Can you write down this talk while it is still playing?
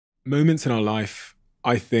Moments in our life,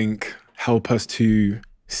 I think, help us to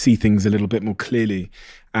see things a little bit more clearly.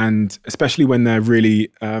 And especially when they're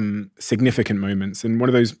really significant moments. And one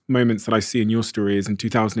of those moments that I see in your story is in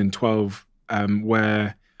 2012,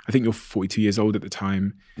 where I think you're 42 years old at the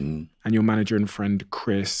time, Mm. and your manager and friend,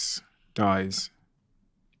 Chris, dies.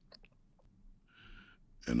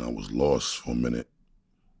 And I was lost for a minute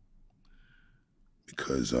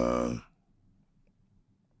because I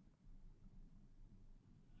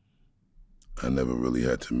never really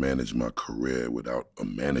had to manage my career without a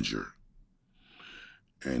manager.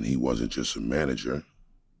 And he wasn't just a manager,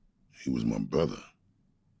 he was my brother.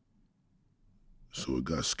 So it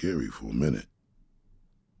got scary for a minute.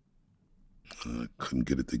 I couldn't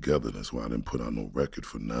get it together. That's why I didn't put out no record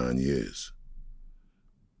for 9 years.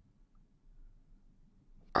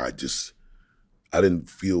 I didn't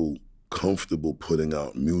feel comfortable putting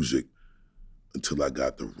out music until I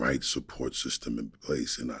got the right support system in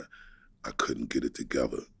place, and I couldn't get it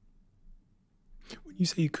together. When you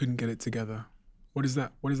say you couldn't get it together, what does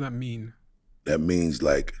that mean? That means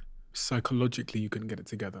like Psychologically, you couldn't get it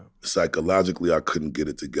together. psychologically, I couldn't get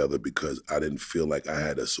it together because I didn't feel like I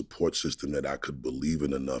had a support system that I could believe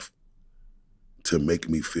in enough to make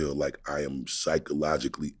me feel like I am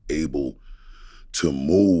psychologically able to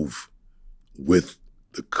move with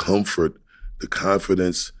the comfort, the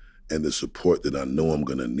confidence, and the support that I know I'm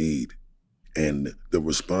gonna need. And the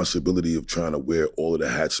responsibility of trying to wear all of the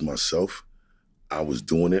hats myself, I was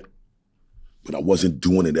doing it, but I wasn't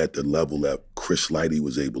doing it at the level that Chris Lighty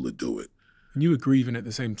was able to do it. And you were grieving at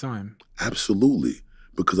the same time. Absolutely,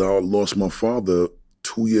 because I lost my father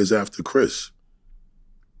 2 years after Chris.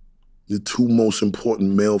 The two most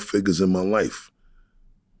important male figures in my life.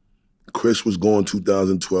 Chris was gone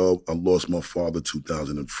 2012. I lost my father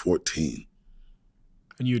 2014.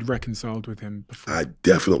 And you had reconciled with him before. I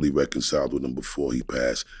definitely reconciled with him before he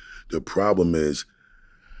passed. The problem is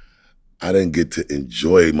I didn't get to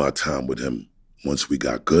enjoy my time with him once we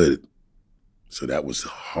got good. So that was a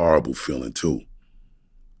horrible feeling too.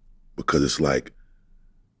 Because it's like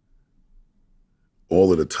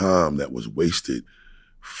all of the time that was wasted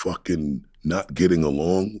fucking not getting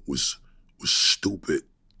along was stupid.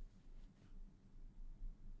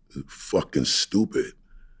 Fucking stupid.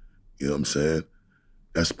 You know what I'm saying?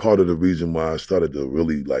 That's part of the reason why I started to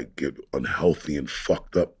really like get unhealthy and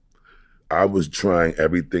fucked up. I was trying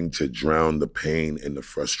everything to drown the pain and the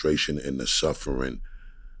frustration and the suffering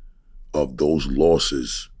of those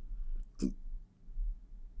losses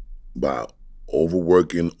by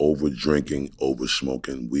overworking, over drinking, over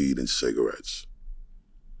smoking weed and cigarettes.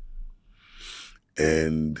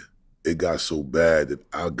 And it got so bad that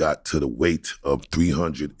I got to the weight of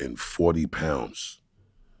 340 pounds.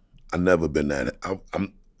 I never been that.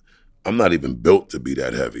 I'm not even built to be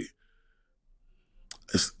that heavy.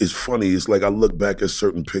 It's funny. It's like I look back at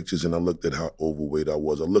certain pictures and I looked at how overweight I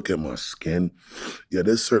was. I look at my skin. Yeah,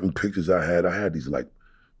 there's certain pictures I had. I had these like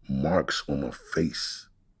marks on my face.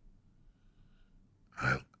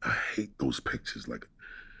 I hate those pictures. Like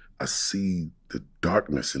I see the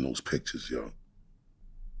darkness in those pictures, yo.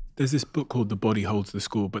 There's this book called The Body Holds the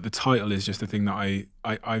Score, but the title is just the thing that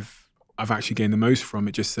I've actually gained the most from.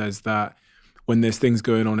 It just says that when there's things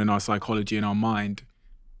going on in our psychology and our mind,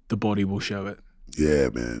 the body will show it. Yeah,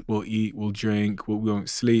 man. We'll eat, we'll drink, we won't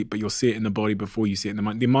sleep, but you'll see it in the body before you see it in the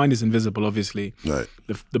mind. The mind is invisible, obviously. Right.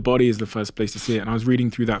 The body is the first place to see it. And I was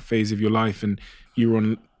reading through that phase of your life, and you were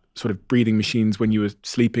on sort of breathing machines when you were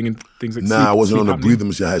sleeping and things like that. Nah, I wasn't on the breathing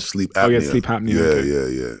machine. I had sleep apnea. Oh, you had sleep apnea. Yeah,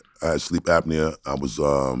 okay. yeah. I had sleep apnea. I was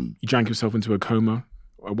You drank yourself into a coma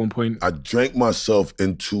at one point? I drank myself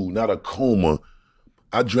into, not a coma,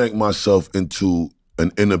 I drank myself into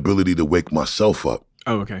an inability to wake myself up.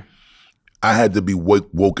 Oh, okay. I had to be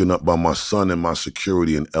woken up by my son and my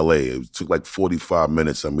security in LA. It took like 45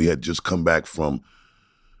 minutes, and we had just come back from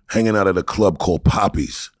hanging out at a club called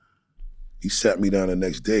Poppy's. He sat me down the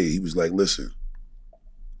next day. He was like, listen,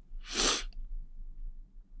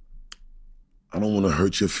 I don't want to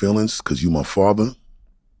hurt your feelings because you're my father.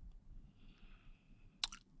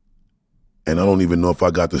 And I don't even know if I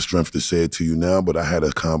got the strength to say it to you now, but I had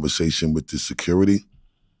a conversation with the security.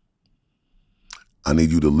 I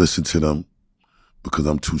need you to listen to them because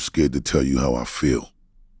I'm too scared to tell you how I feel.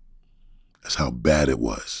 That's how bad it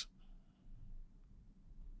was.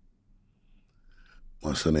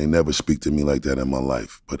 My son ain't never speak to me like that in my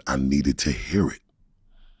life, but I needed to hear it.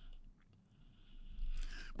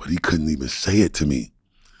 But he couldn't even say it to me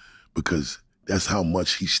because that's how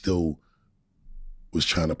much he still was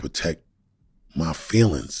trying to protect my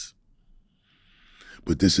feelings.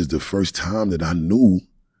 But this is the first time that I knew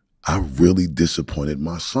I really disappointed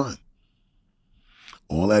my son.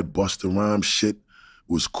 All that Busta Rhymes shit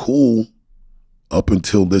was cool up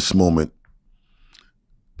until this moment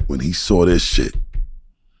when he saw this shit.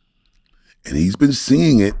 And he's been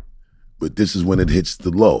seeing it, but this is when it hits the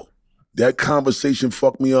low. That conversation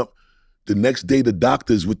fucked me up. The next day, the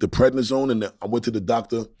doctor's with the prednisone, and I went to the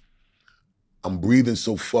doctor. I'm breathing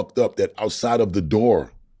so fucked up that outside of the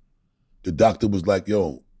door, the doctor was like,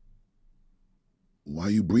 yo, why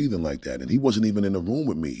are you breathing like that? And he wasn't even in the room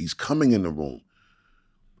with me. He's coming in the room.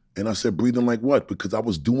 And I said, breathing like what? Because I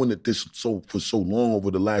was doing it for so long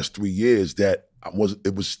over the last 3 years that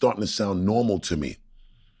it was starting to sound normal to me.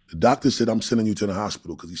 The doctor said, I'm sending you to the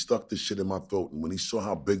hospital because he stuck this shit in my throat. And when he saw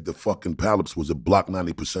how big the fucking polyps was, it blocked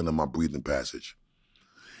 90% of my breathing passage.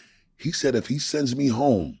 He said, if he sends me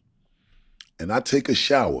home and I take a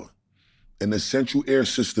shower and the central air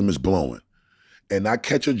system is blowing and I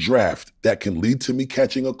catch a draft that can lead to me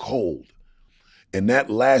catching a cold, and that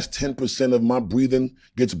last 10% of my breathing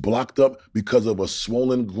gets blocked up because of a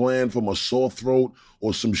swollen gland from a sore throat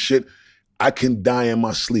or some shit, I can die in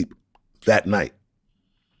my sleep that night.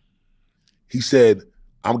 He said,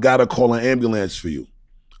 I've got to call an ambulance for you.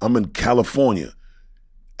 I'm in California.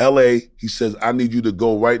 LA, he says, I need you to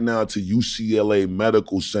go right now to UCLA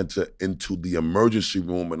Medical Center into the emergency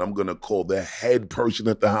room, and I'm going to call the head person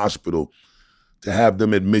at the hospital to have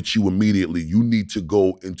them admit you immediately. You need to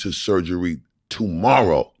go into surgery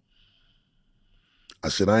tomorrow. I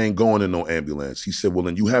said, I ain't going in no ambulance. He said, well,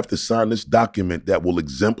 then you have to sign this document that will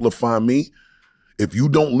exemplify me. If you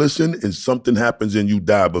don't listen and something happens and you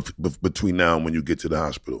die between now and when you get to the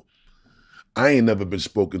hospital. I ain't never been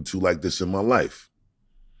spoken to like this in my life.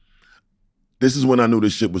 This is when I knew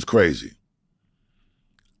this shit was crazy.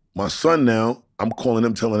 My son now, I'm calling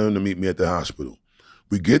him, telling him to meet me at the hospital.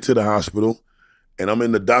 We get to the hospital, and I'm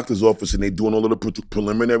in the doctor's office, and they doing all of the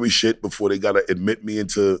preliminary shit before they got to admit me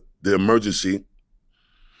into the emergency.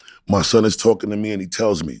 My son is talking to me, and he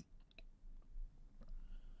tells me,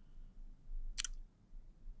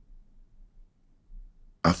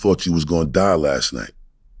 I thought you was going to die last night.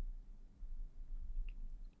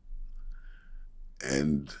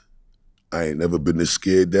 And I ain't never been this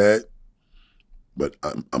scared, Dad, but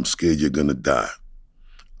I'm scared you're going to die.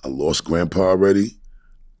 I lost Grandpa already.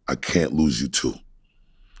 I can't lose you too.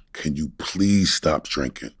 Can you please stop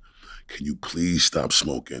drinking? Can you please stop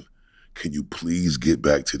smoking? Can you please get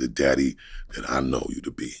back to the daddy that I know you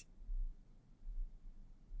to be?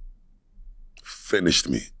 Finished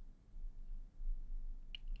me.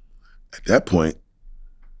 At that point,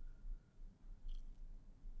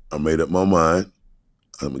 I made up my mind.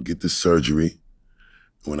 I'm gonna get this surgery.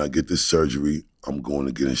 When I get this surgery, I'm going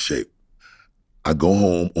to get in shape. I go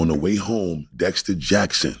home. On the way home, Dexter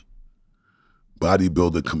Jackson,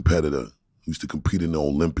 bodybuilder competitor, used to compete in the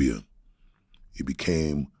Olympia. He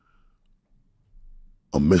became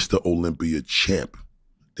a Mr. Olympia champ.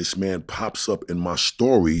 This man pops up in my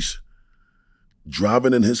stories,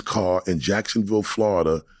 driving in his car in Jacksonville,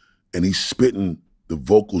 Florida, and he's spitting the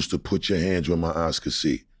vocals to Put Your Hands Where My Eyes Could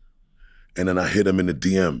See. And then I hit him in the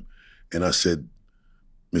DM, and I said,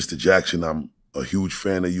 Mr. Jackson, I'm a huge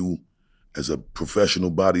fan of you as a professional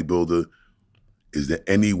bodybuilder. Is there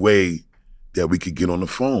any way that we could get on the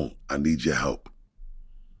phone? I need your help.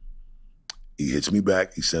 He hits me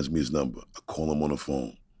back. He sends me his number. I call him on the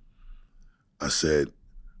phone. I said,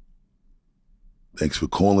 thanks for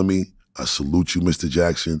calling me. I salute you, Mr.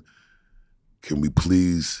 Jackson. Can we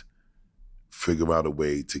please figure out a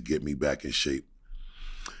way to get me back in shape?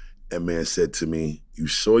 That man said to me, you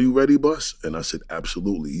sure you ready, Bus? And I said,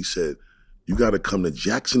 absolutely. He said, you got to come to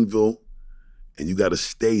Jacksonville and you got to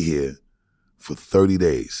stay here for 30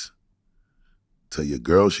 days. Tell your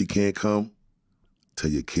girl she can't come. Tell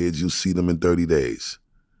your kids you'll see them in 30 days.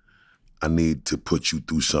 I need to put you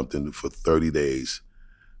through something for 30 days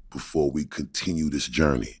before we continue this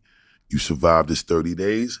journey. You survive this 30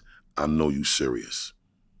 days, I know you serious.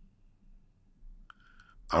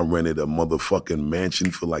 I rented a motherfucking mansion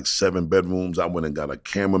for like 7 bedrooms. I went and got a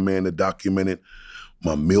cameraman to document it,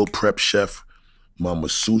 my meal prep chef, my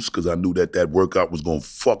masseuse, because I knew that workout was gonna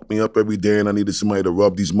fuck me up every day and I needed somebody to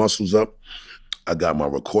rub these muscles up. I got my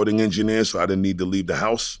recording engineer, so I didn't need to leave the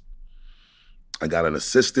house. I got an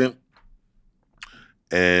assistant,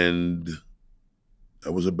 and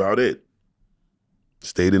that was about it.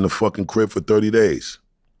 Stayed in the fucking crib for 30 days.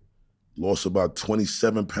 Lost about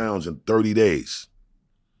 27 pounds in 30 days.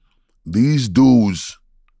 These dudes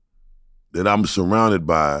that I'm surrounded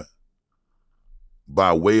by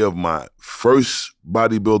way of my first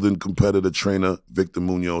bodybuilding competitor trainer, Victor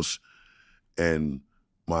Munoz, and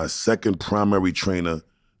my second primary trainer,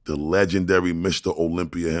 the legendary Mr.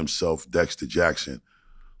 Olympia himself, Dexter Jackson,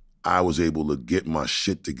 I was able to get my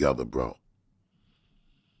shit together, bro.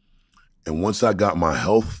 And once I got my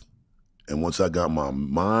health, and once I got my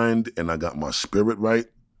mind and I got my spirit right,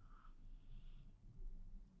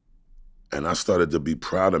 and I started to be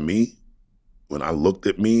proud of me, when I looked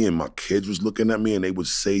at me and my kids was looking at me and they would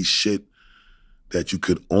say shit that you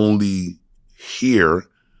could only hear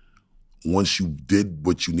once you did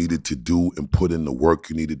what you needed to do and put in the work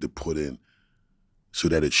you needed to put in so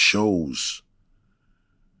that it shows.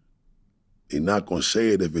 They're not gonna say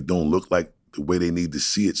it if it don't look like the way they need to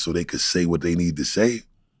see it so they could say what they need to say.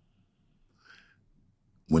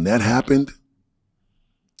 When that happened,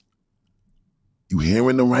 you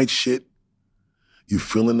hearing the right shit, you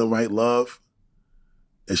feeling the right love,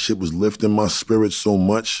 that shit was lifting my spirit so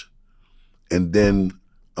much. And then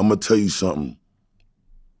I'm gonna tell you something.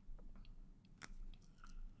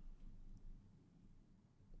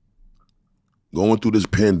 Going through this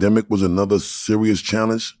pandemic was another serious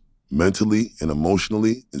challenge, mentally and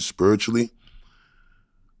emotionally and spiritually.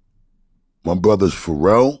 My brothers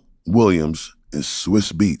Pharrell Williams and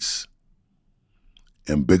Swiss Beats,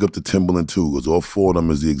 and big up to Timbaland too, because all four of them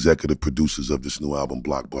is the executive producers of this new album,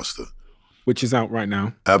 Blockbuster. Which is out right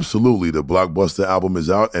now. Absolutely. The Blockbuster album is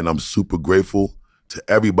out, and I'm super grateful to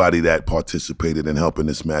everybody that participated in helping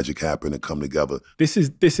this magic happen and come together. This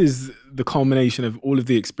is the culmination of all of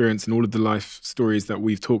the experience and all of the life stories that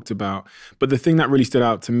we've talked about. But the thing that really stood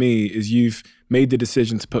out to me is you've made the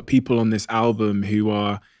decision to put people on this album who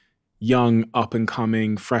are young, up and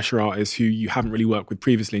coming, fresher artists who you haven't really worked with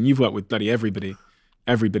previously. And you've worked with bloody everybody,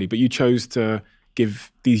 but you chose to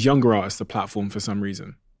give these younger artists a platform for some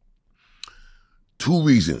reason. Two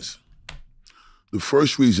reasons. The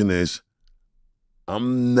first reason is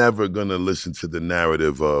I'm never gonna listen to the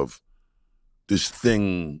narrative of this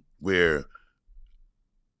thing where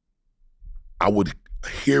I would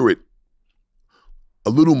hear it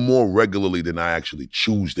a little more regularly than I actually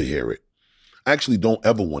choose to hear it. I actually don't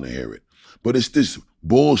ever want to hear it. But it's this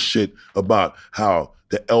bullshit about how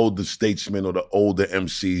the elder statesmen or the older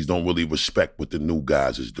MCs don't really respect what the new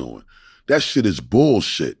guys is doing. That shit is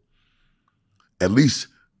bullshit. At least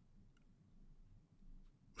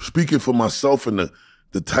speaking for myself and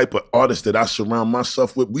the type of artists that I surround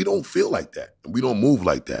myself with, we don't feel like that. And we don't move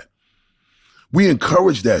like that. We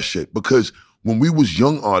encourage that shit because when we was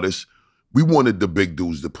young artists, we wanted the big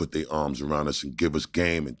dudes to put their arms around us and give us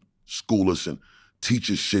game and school us and teach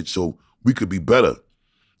us shit so we could be better.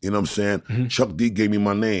 You know what I'm saying? Mm-hmm. Chuck D gave me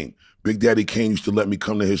my name. Big Daddy Kane used to let me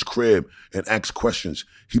come to his crib and ask questions.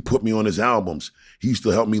 He put me on his albums. He used to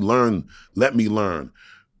help me learn, let me learn,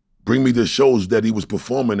 bring me to shows that he was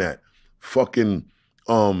performing at. Fucking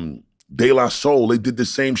De La Soul, they did the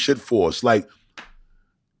same shit for us. Like,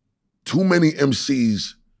 too many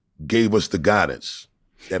MCs gave us the guidance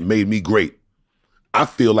that made me great. I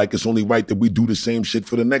feel like it's only right that we do the same shit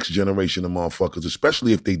for the next generation of motherfuckers,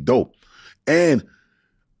 especially if they dope. And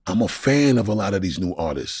I'm a fan of a lot of these new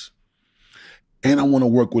artists. And I want to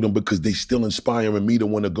work with them because they still inspiring me to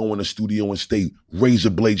want to go in the studio and stay razor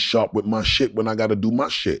blade sharp with my shit when I got to do my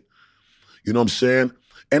shit. You know what I'm saying?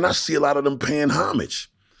 And I see a lot of them paying homage.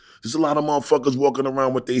 There's a lot of motherfuckers walking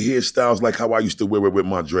around with their hairstyles like how I used to wear it with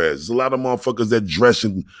my dreads. There's a lot of motherfuckers that dress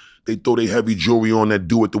and they throw their heavy jewelry on that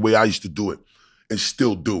do it the way I used to do it and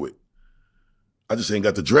still do it. I just ain't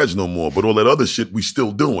got the dreads no more, but all that other shit, we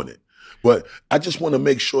still doing it. But I just want to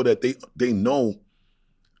make sure that they know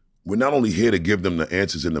we're not only here to give them the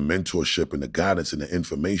answers and the mentorship and the guidance and the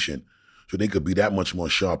information so they could be that much more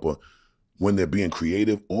sharper when they're being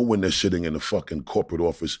creative or when they're sitting in the fucking corporate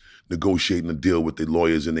office negotiating a deal with their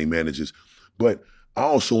lawyers and their managers. But I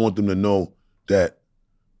also want them to know that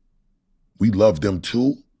we love them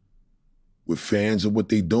too. We're fans of what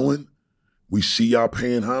they're doing. We see y'all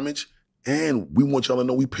paying homage, and we want y'all to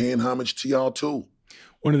know we paying homage to y'all too.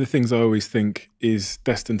 One of the things I always think is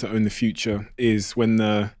destined to own the future is when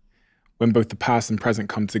both the past and present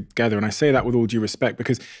come together. And I say that with all due respect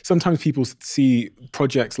because sometimes people see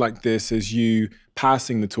projects like this as you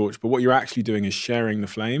passing the torch, but what you're actually doing is sharing the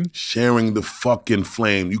flame. Sharing the fucking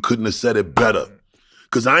flame. You couldn't have said it better.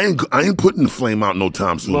 Cause I ain't putting the flame out no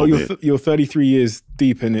time soon. Well, you're 33 years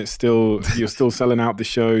deep and you're still selling out the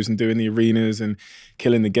shows and doing the arenas and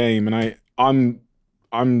killing the game. And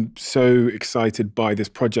I'm so excited by this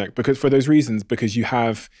project because for those reasons, because you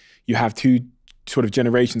have two sort of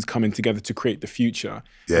generations coming together to create the future.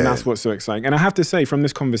 Yeah. And that's what's so exciting. And I have to say from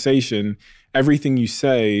this conversation, everything you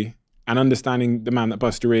say and understanding the man that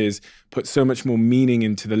Busta is put so much more meaning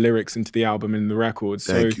into the lyrics, into the album and the records.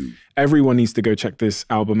 Thank you. Everyone needs to go check this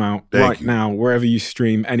album out now, wherever you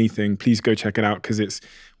stream anything, please go check it out because it's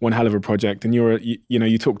one hell of a project. And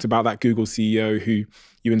you talked about that Google CEO who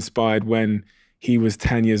you inspired when he was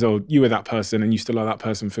 10 years old. You were that person, and you still are that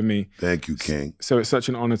person for me. Thank you, King. So it's such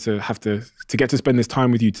an honor to have to get to spend this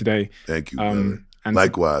time with you today. Thank you, brother. And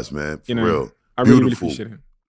likewise, man. For real. I really, really appreciate it.